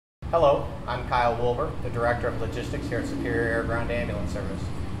Hello, I'm Kyle WOLBER, the Director of Logistics here at Superior Air Ground Ambulance Service.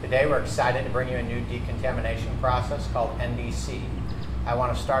 Today we're excited to bring you a new decontamination process called NDC. I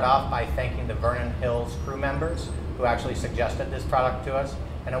want to start off by thanking the Vernon Hills crew members who actually suggested this product to us,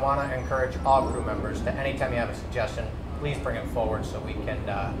 and I want to encourage all crew members to, anytime you have a suggestion, please bring it forward so we can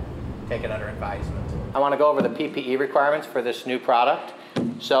take it under advisement. I want to go over the PPE requirements for this new product.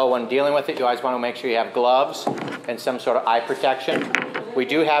 So when dealing with it, you always want to make sure you have gloves and some sort of eye protection. We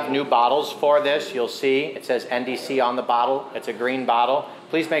do have new bottles for this. You'll see it says NDC on the bottle. It's a green bottle.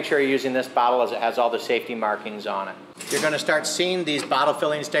 Please make sure you're using this bottle as it has all the safety markings on it. You're going to start seeing these bottle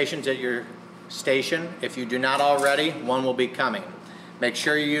filling stations at your station. If you do not already, one will be coming. Make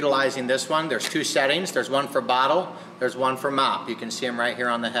sure you're utilizing this one. There's two settings. There's one for bottle. There's one for mop. You can see them right here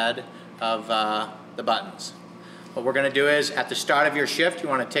on the head of the buttons. What we're going to do is at the start of your shift, you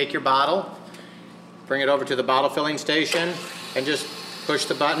want to take your bottle, bring it over to the bottle filling station, and just push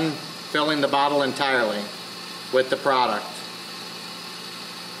the button, filling the bottle entirely with the product.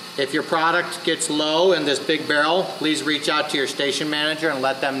 If your product gets low in this big barrel, please reach out to your station manager and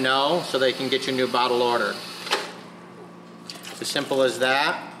let them know so they can get your new bottle ordered. It's as simple as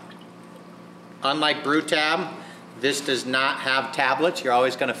that. Unlike BRUTAB, this does not have tablets. You're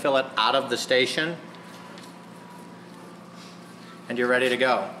always going to fill it out of the station, and you're ready to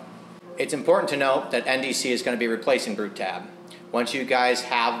go. It's important to note that NDC is going to be replacing BRUTAB. Once you guys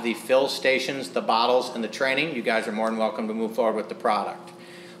have the fill stations, the bottles, and the training, you guys are more than welcome to move forward with the product.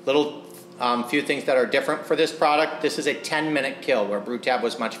 Few things that are different for this product. This is a 10-minute kill where BRUTAB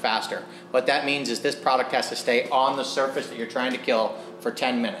was much faster. What that means is this product has to stay on the surface that you're trying to kill for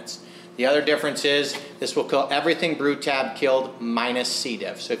 10 minutes. The other difference is this will kill everything BRUTAB killed minus C.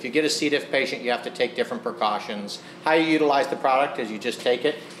 diff. So if you get a C. diff patient, you have to take different precautions. How you utilize the product is you just take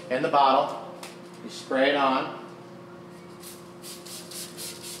it in the bottle, you spray it on.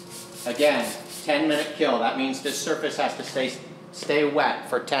 Again, 10-minute kill. That means this surface has to stay wet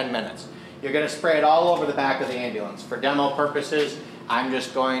for 10 minutes. You're going to spray it all over the back of the ambulance. For demo purposes, I'm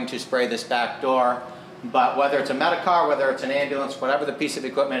just going to spray this back door. But whether it's a Medicar, whether it's an ambulance, whatever the piece of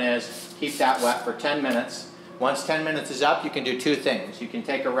equipment is, keep that wet for 10 minutes. Once 10 minutes is up, you can do two things. You can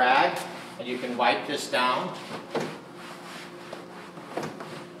take a rag and you can wipe this down.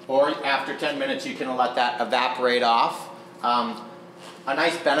 Or after 10 minutes, you can let that evaporate off. A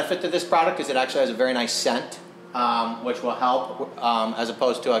nice benefit to this product is it actually has a very nice scent, which will help as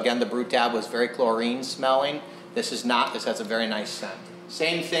opposed to, again, the BRUTAB was very chlorine smelling. This is not. This has a very nice scent.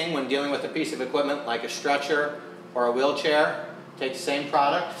 Same thing when dealing with a piece of equipment like a stretcher or a wheelchair. Take the same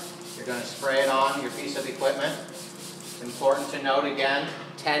product. You're going to spray it on your piece of equipment. Important to note again,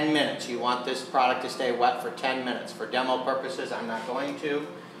 10 minutes. You want this product to stay wet for 10 minutes. For demo purposes, I'm not going to.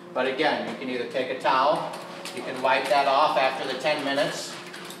 But again, you can either take a towel, you can wipe that off after the 10 minutes,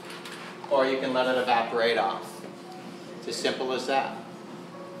 or you can let it evaporate off. It's as simple as that.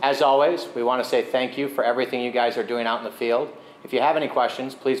 As always, we want to say thank you for everything you guys are doing out in the field. If you have any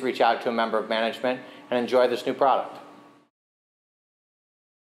questions, please reach out to a member of management and enjoy this new product.